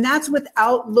 And that's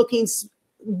without looking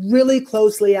really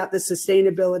closely at the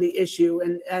sustainability issue.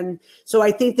 And so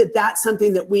I think that that's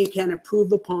something that we can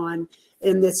improve upon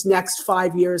in this next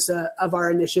 5 years of our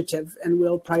initiative, and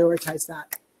we'll prioritize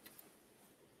that.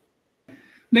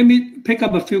 Let me pick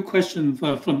up a few questions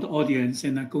from the audience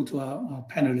and go to our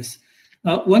panelists.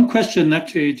 One question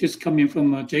actually just coming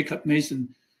from Jacob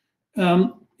Mason.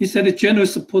 He said that generally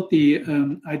support the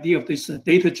idea of this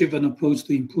data-driven approach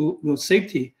to improve road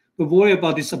safety, but worry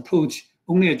about this approach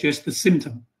only address the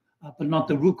symptom, but not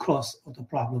the root cause of the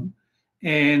problem.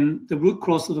 And the root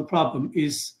cause of the problem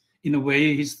is, in a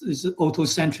way, is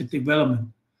auto-centric development.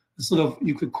 Sort of,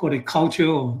 you could call it culture,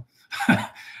 or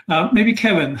maybe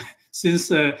Kevin, since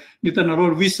you've done a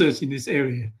lot of research in this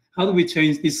area, how do we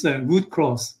change this root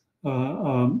cause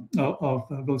of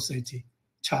road safety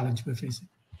challenge we're facing?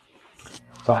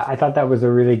 So I thought that was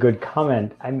a really good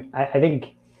comment. I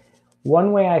think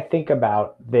one way I think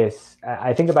about this,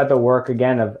 I think about the work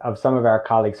again of some of our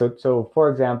colleagues. So for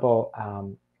example,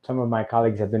 some of my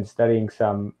colleagues have been studying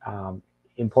some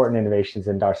important innovations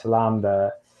in Dar es Salaam,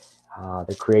 the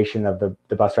creation of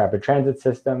the bus rapid transit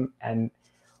system. And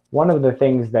one of the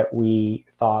things that we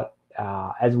thought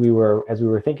as we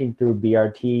were thinking through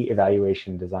BRT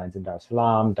evaluation designs in Dar es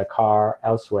Salaam, Dakar,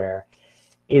 elsewhere,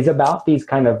 is about these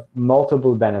kind of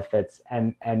multiple benefits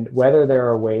and whether there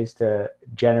are ways to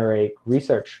generate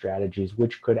research strategies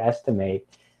which could estimate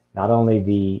not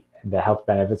only the health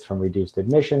benefits from reduced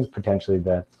emissions, potentially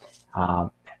the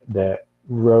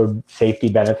road safety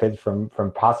benefits from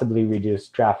possibly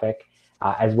reduced traffic,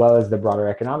 as well as the broader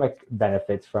economic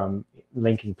benefits from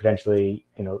linking potentially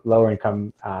lower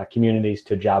income communities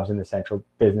to jobs in the central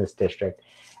business district.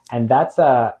 And that's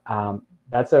a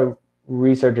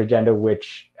research agenda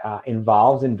which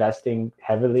involves investing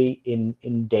heavily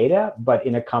in data, but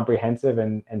in a comprehensive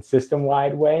and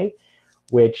system-wide way,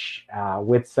 which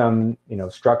with some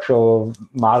structural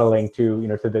modeling to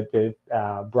the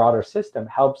broader system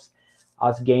helps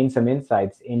us gain some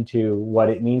insights into what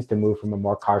it means to move from a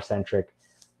more car-centric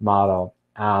model.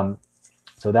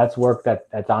 So that's work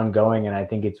that's ongoing, and I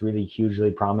think it's really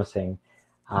hugely promising.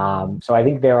 So I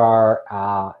think there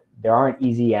aren't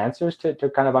easy answers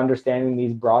to kind of understanding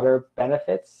these broader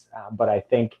benefits, but I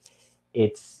think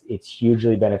it's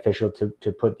hugely beneficial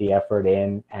to put the effort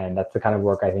in, and that's the kind of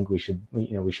work I think we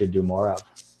should do more of.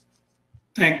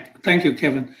 Thank you,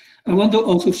 Kevin. I want to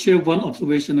also share one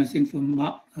observation, I think, from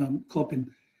Mark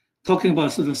Coppin, talking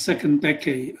about sort of the second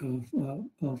decade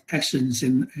of actions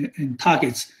and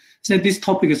targets. So this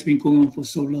topic has been going on for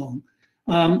so long.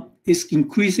 It's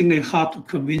increasingly hard to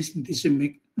convince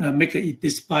decision maker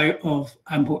despite of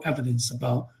ample evidence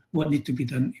about what needs to be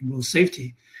done in road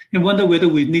safety. And wonder whether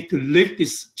we need to lift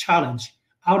this challenge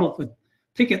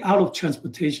take it out of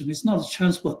transportation. It's not a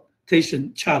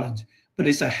transportation challenge, but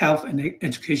it's a health and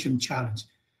education challenge.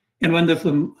 And wonder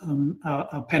from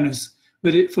our panelists,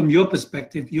 whether from your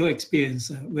perspective, your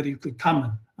experience, whether you could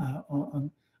comment on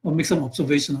or make some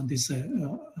observation on this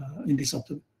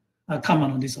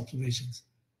comment on these observations.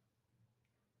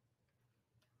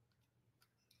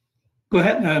 Go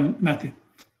ahead, Matthew.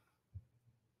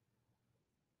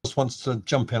 Just wants to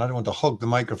jump in. I don't want to hog the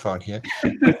microphone here.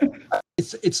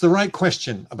 It's the right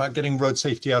question about getting road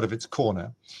safety out of its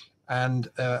corner. And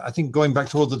I think going back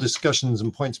to all the discussions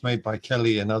and points made by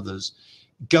Kelly and others,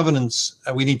 governance,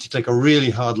 we need to take a really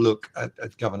hard look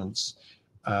at governance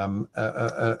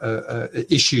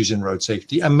issues in road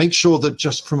safety and make sure that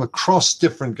just from across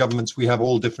different governments, we have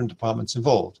all different departments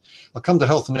involved. I'll come to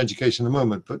health and education in a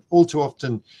moment, but all too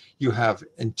often you have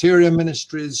interior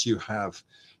ministries, you have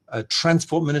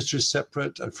transport ministries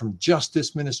separate from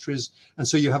justice ministries. And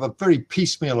so you have a very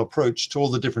piecemeal approach to all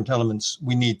the different elements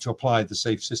we need to apply the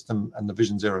safe system and the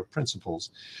Vision Zero principles.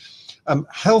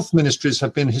 Health ministries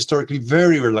have been historically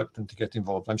very reluctant to get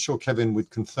involved. I'm sure Kevin would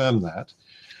confirm that.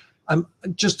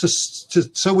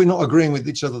 Just so we're not agreeing with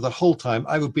each other the whole time,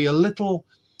 I would be a little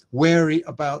wary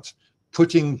about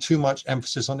putting too much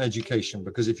emphasis on education,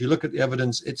 because if you look at the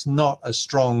evidence, it's not a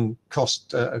strong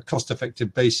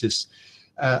cost-effective basis.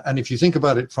 And if you think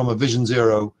about it from a Vision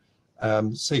Zero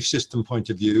safe system point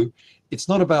of view, it's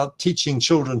not about teaching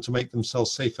children to make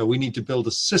themselves safer. We need to build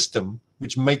a system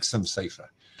which makes them safer.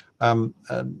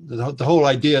 The whole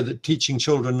idea that teaching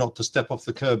children not to step off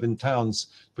the curb in towns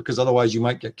because otherwise you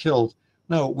might get killed.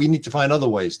 No, we need to find other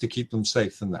ways to keep them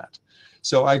safe than that.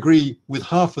 So I agree with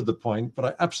half of the point, but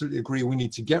I absolutely agree we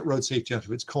need to get road safety out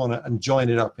of its corner and join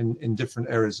it up in different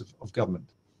areas of government.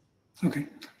 Okay,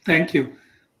 thank you.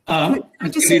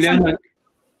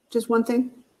 Just one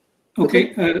thing.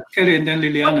 Okay, Kelly and then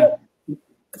Lilyana.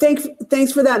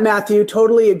 Thanks for that, Matthew.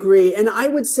 Totally agree. And I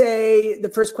would say the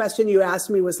first question you asked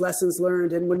me was lessons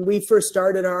learned. And when we first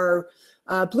started our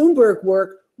Bloomberg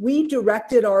work, we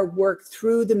directed our work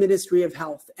through the Ministry of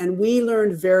Health. And we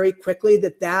learned very quickly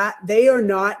that they are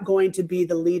not going to be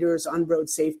the leaders on road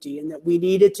safety, and that we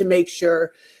needed to make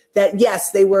sure that,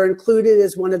 yes, they were included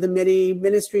as one of the many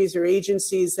ministries or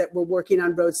agencies that were working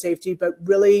on road safety, but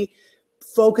really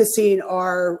focusing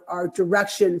our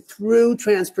direction through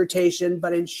transportation,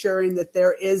 but ensuring that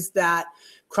there is that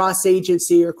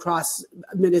cross-agency or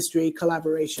cross-ministry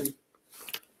collaboration.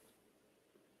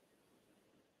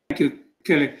 Thank you,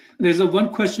 Kelly. There's one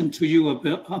question to you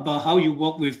about how you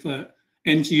work with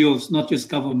NGOs, not just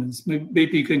governments.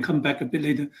 Maybe you can come back a bit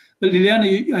later. But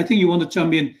Lilyana, I think you want to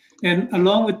jump in. And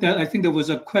along with that, I think there was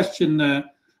a question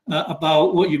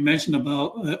about what you mentioned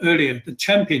about earlier, the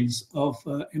champions of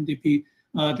MDP.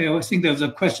 I think there was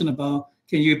a question about,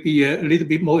 can you be a little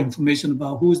bit more information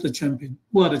about who's the champion?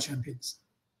 Who are the champions?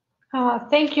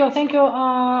 Thank you.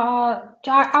 I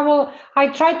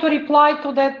tried to reply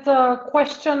to that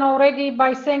question already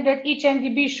by saying that each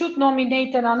MDB should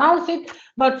nominate and announce it,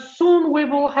 but soon we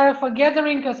will have a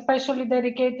gathering, a specially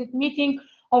dedicated meeting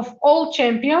of all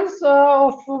champions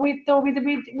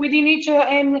within each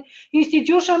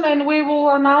institution, and we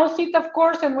will announce it, of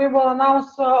course, and we will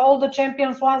announce all the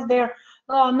champions once they're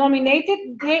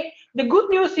nominated. The good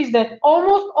news is that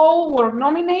almost all were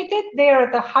nominated. They are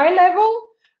at a high level,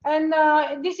 and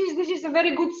this is a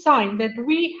very good sign that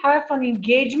we have an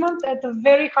engagement at a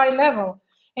very high level,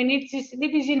 and it is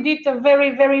indeed a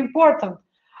very, very important.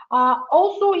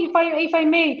 Also, if I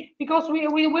may, because we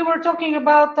were talking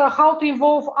about how to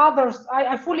involve others,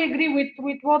 I fully agree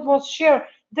with what was shared.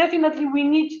 Definitely, we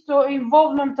need the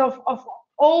involvement of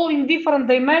all in different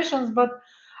dimensions, but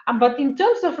But in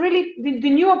terms of really the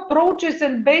new approaches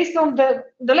and based on the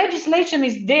legislation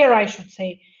is there, I should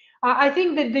say. I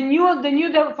think that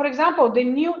for example, the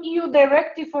new EU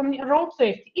directive on road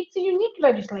safety, it's a unique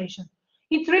legislation.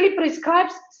 It really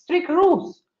prescribes strict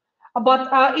rules. But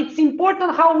it's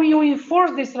important how we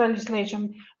enforce this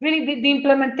legislation, really the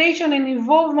implementation and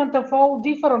involvement of all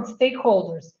different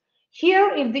stakeholders.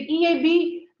 Here in the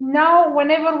EIB, now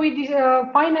whenever we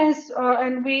finance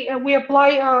and we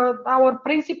apply our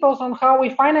principles on how we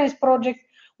finance projects,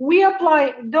 we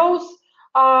apply those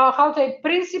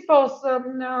principles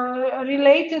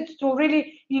related to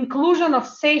really inclusion of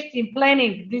safety,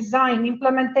 planning, design,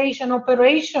 implementation,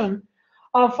 operation,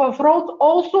 of road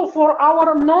also for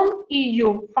our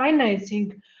non-EU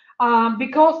financing,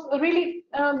 because really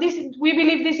we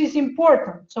believe this is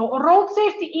important. So road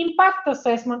safety impact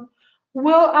assessment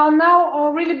will now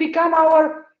really become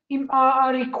our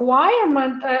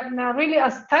requirement, really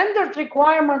a standard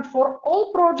requirement for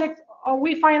all projects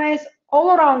we finance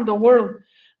all around the world,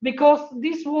 because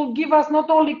this will give us not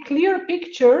only clear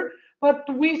picture, but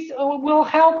will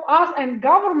help us and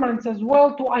governments as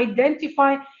well to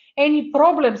identify any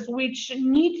problems which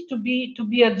need to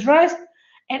be addressed.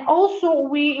 And also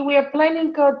we are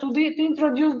planning to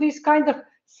introduce this kind of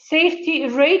safety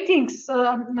ratings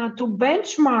to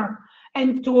benchmark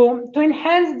and to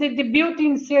enhance the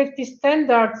built-in safety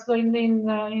standards in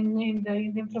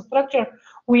the infrastructure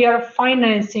we are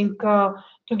financing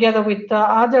together with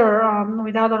other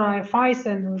IFIs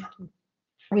and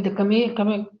with the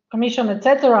commission,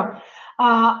 etc.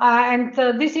 And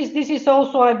this is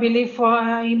also, I believe,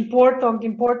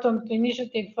 important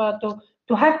initiative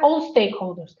to have all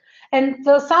stakeholders. And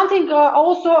something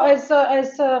also as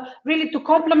really to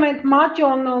complement Matthew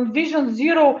on Vision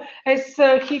Zero, as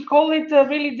he called it,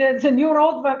 really the new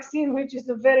road vaccine, which is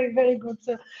a very, very good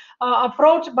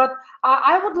approach. But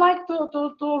I would like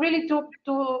to really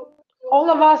all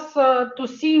of us to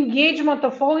see engagement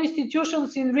of all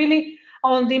institutions in really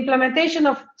on the implementation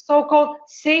of so-called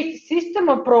safe system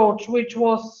approach, which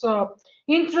was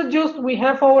introduced. We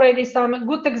have already some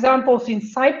good examples in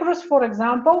Cyprus, for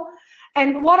example.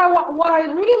 And what I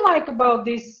really like about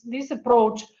this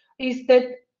approach is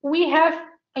that we have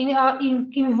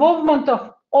involvement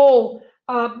of all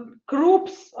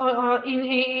groups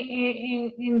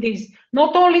in this,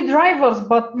 not only drivers,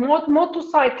 but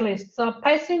motorcyclists,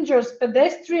 passengers,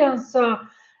 pedestrians,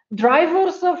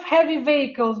 drivers of heavy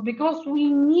vehicles, because we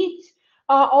need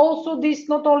also this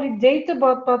not only data,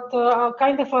 but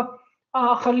kind of a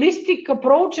holistic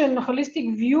approach and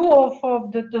holistic view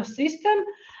of the system,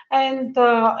 and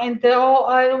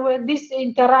this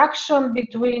interaction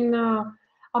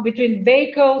between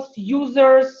vehicles,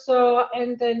 users,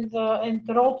 and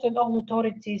roads and all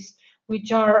authorities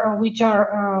which are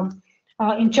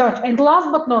in charge. And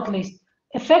last but not least,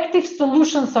 effective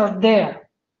solutions are there,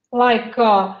 like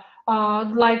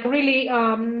really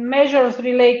measures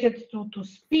related to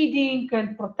speeding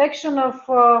and protection of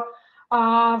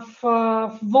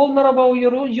vulnerable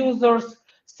users,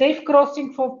 safe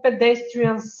crossing for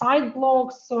pedestrians, side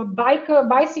blocks,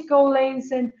 bicycle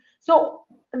lanes, and so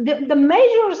the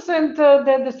measures and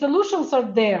the solutions are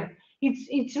there.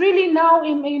 It's really now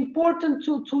important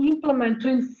to implement, to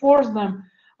enforce them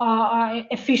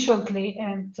efficiently,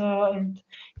 and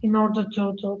in order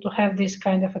to have this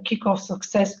kind of a kickoff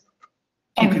success.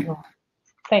 Okay.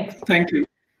 Thanks. Thank you.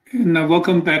 And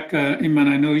welcome back, Iman.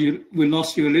 I know we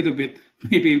lost you a little bit,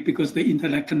 maybe because the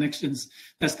internet connections.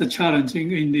 That's the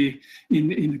challenging in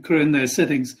the current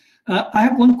settings. I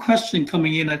have one question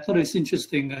coming in. I thought it's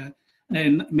interesting,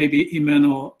 and maybe Iman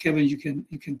or Kevin, you can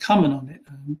comment on it,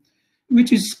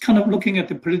 which is kind of looking at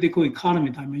the political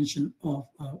economy dimension of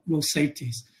road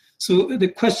safeties. So the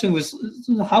question was,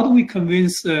 how do we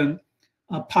convince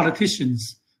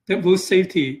politicians that road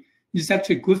safety is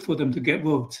actually good for them to get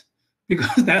votes?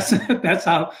 Because that's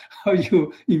how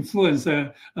you influence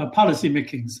policy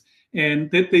makings, and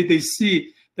that they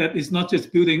see that it's not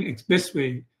just building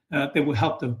expressway that will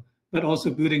help them, but also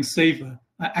building safer,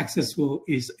 accessible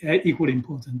is equally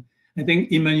important. I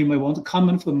think, Iman, you might want to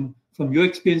comment from your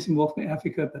experience in working in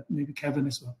Africa, but maybe Kevin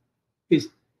as well. Please.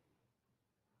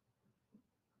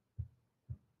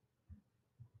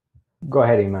 Go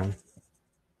ahead, Iman.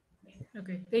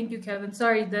 Okay, thank you, Kevin.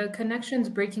 Sorry, the connection's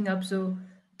breaking up, so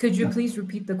could you please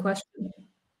repeat the question?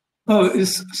 Oh,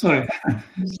 sorry.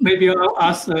 Maybe I'll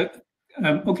ask.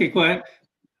 Okay, go ahead.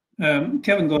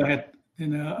 Kevin, go ahead,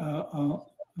 and I'll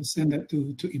send that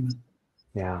to Iman.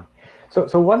 Yeah.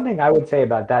 So one thing I would say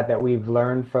about that we've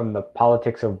learned from the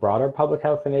politics of broader public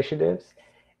health initiatives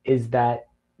is that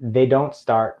they don't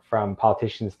start from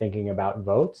politicians thinking about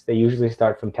votes. They usually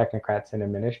start from technocrats in a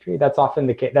ministry. That's often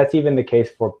the case. That's even the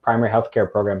case for primary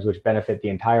healthcare programs, which benefit the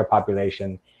entire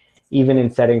population, even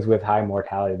in settings with high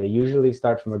mortality. They usually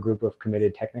start from a group of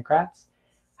committed technocrats.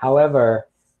 However,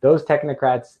 those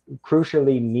technocrats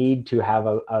crucially need to have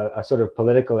a sort of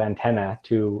political antenna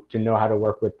to know how to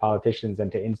work with politicians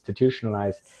and to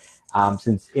institutionalize.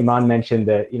 Since Iman mentioned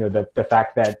that, the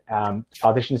fact that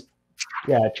politicians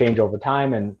change over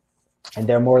time and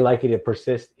they're more likely to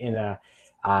persist in a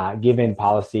given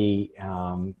policy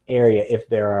area if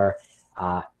there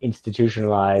are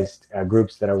institutionalized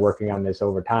groups that are working on this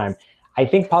over time. I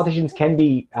think politicians can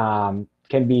be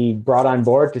brought on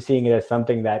board to seeing it as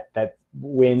something that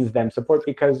wins them support,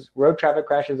 because road traffic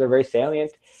crashes are very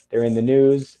salient. They're in the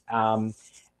news,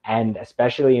 and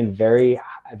especially in very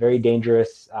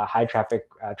dangerous high traffic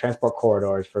transport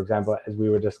corridors, for example, as we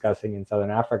were discussing in Southern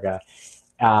Africa.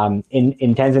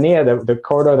 In Tanzania, the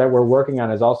corridor that we're working on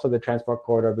is also the transport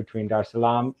corridor between Dar es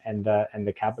Salaam and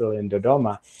the capital in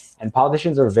Dodoma, and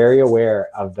politicians are very aware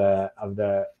of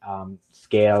the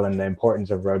scale and the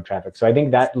importance of road traffic. So I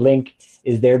think that link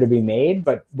is there to be made,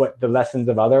 but what the lessons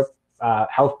of other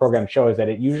health programs show is that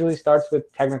it usually starts with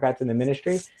technocrats in the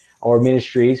ministry or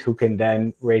ministries who can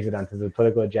then raise it onto the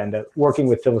political agenda, working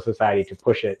with civil society to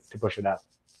push it up.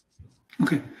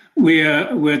 Okay, we're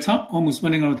almost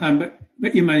running out of time,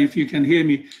 but Iman, if you can hear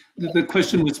me, the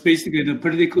question was basically the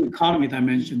political economy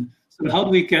dimension. So how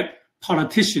do we get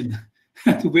politicians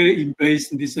to really embrace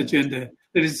this agenda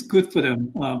that is good for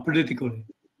them politically?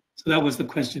 So that was the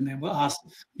question, and we'll ask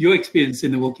your experience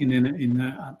in working in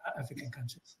African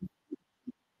countries.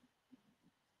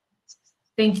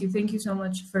 Thank you so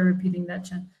much for repeating that,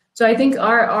 Chen. So I think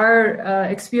our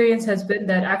experience has been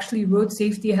that actually road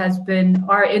safety has been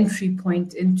our entry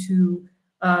point into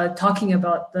talking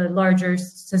about the larger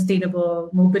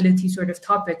sustainable mobility sort of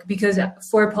topic, because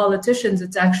for politicians,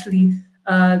 it's actually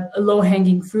a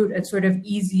low-hanging fruit and sort of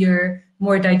easier,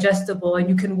 more digestible, and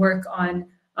you can work on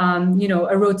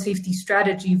a road safety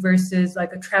strategy versus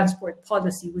like a transport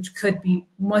policy, which could be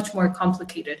much more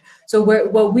complicated. So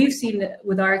what we've seen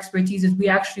with our expertise is we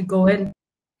actually go in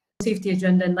safety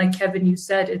agenda, and like Kevin, you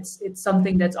said, it's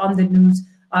something that's on the news.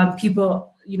 People,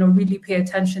 really pay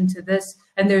attention to this,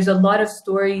 and there's a lot of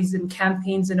stories and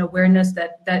campaigns and awareness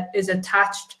that is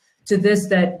attached to this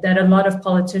that a lot of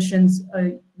politicians,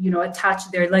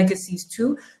 attach their legacies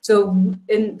to. So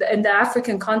in the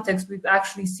African context, we've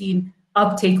actually seen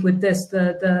uptake with this.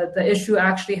 The issue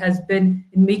actually has been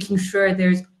in making sure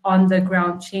there's on the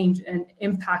ground change and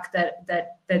impact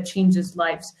that changes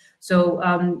lives. So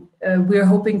we're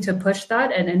hoping to push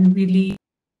that and really.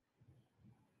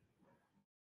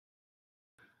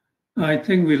 I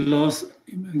think we lost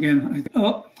him again.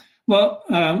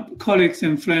 Colleagues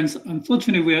and friends,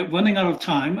 unfortunately, we are running out of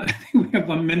time. I think we have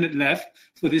 1 minute left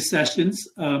for these sessions.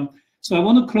 So I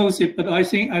want to close it, but I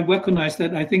think I recognize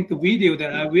that I think the video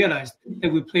that I realized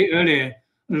that we played earlier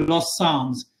lost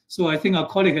sounds. So I think our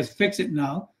colleague has fixed it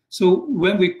now. So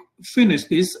when we finish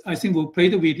this, I think we'll play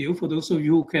the video for those of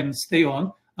you who can stay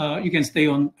on. You can stay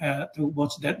on to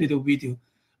watch that little video.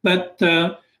 But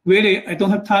really, I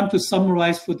don't have time to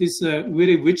summarize for this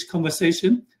really rich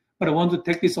conversation, but I want to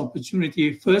take this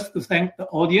opportunity first to thank the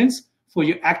audience for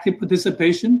your active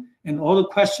participation and all the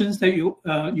questions that you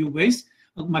raised.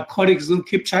 My colleagues will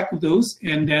keep track of those,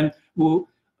 and then we'll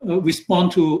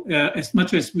respond to as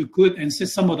much as we could, and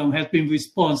some of them have been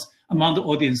response among the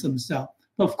audience themselves.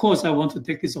 But of course, I want to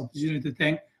take this opportunity to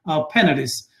thank our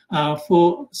panelists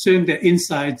for sharing their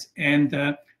insights and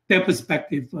their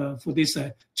perspective for this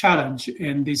challenge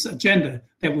and this agenda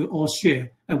that we all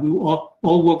share and we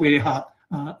all work really hard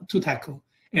to tackle.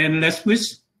 And let's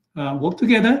work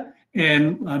together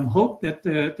and hope that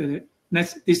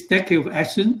this decade of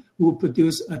action will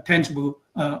produce tangible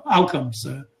outcomes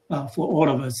for all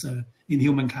of us in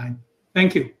humankind.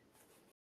 Thank you.